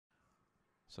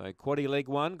So quaddie leg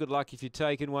one, good luck if you're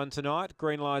taking one tonight.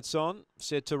 Green light's on,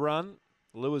 set to run.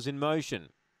 Lures in motion.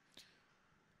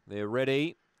 They're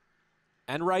ready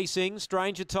and racing.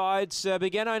 Stranger Tides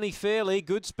began only fairly.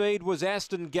 Good speed was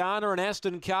Aston Garner, and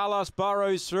Aston Carlos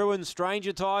burrows through, and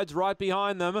Stranger Tides right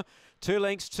behind them. 2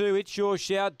 lengths to It's Your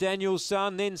Shout, Daniel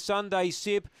Sun, then Sunday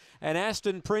Sip, and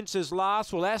Aston Prince is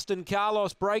last. Well, Aston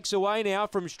Carlos breaks away now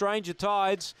from Stranger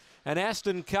Tides, and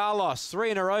Aston Carlos,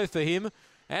 3 in a row for him.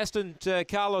 Aston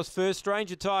Carlos first,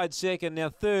 Stranger Tides second. Now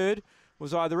third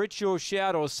was either It's Your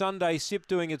Shout or Sunday Sip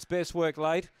doing its best work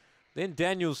late. Then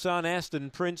Daniel Sun, Aston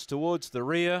Prince towards the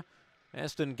rear.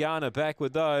 Aston Garner back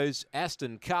with those.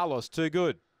 Aston Carlos too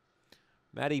good.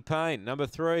 Matty Payne, number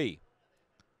 3.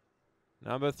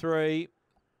 Number 3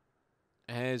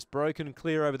 has broken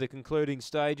clear over the concluding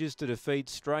stages to defeat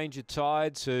Stranger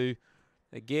Tides, who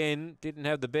again didn't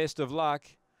have the best of luck.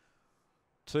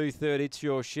 2/3 It's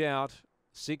Your Shout.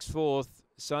 6/4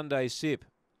 Sunday Sip.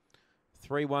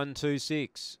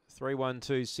 3-1-2-6.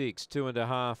 3-1-2-6.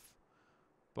 2.5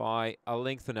 by a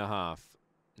length and a half.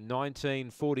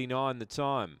 19.49 the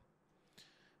time.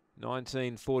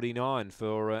 19.49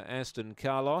 for Aston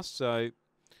Carlos. So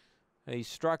he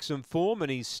struck some form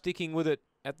and he's sticking with it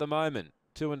at the moment.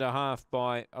 2.5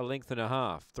 by a length and a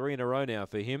half. 3 in a row now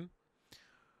for him.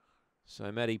 So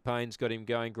Matty Payne's got him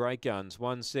going great guns.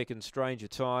 1 second Stranger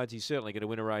Tides. He's certainly going to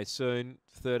win a race soon.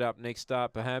 3rd up next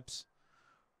start perhaps.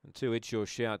 And 2 It's Your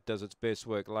Shout does its best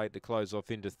work late to close off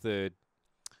into 3rd.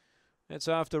 That's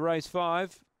after race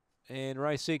 5. And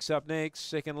race 6 up next.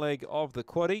 Second leg of the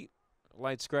quaddie.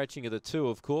 Late scratching of the 2,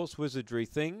 of course. Wizardry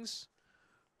Things.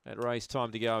 That race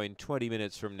time to go in 20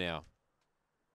 minutes from now.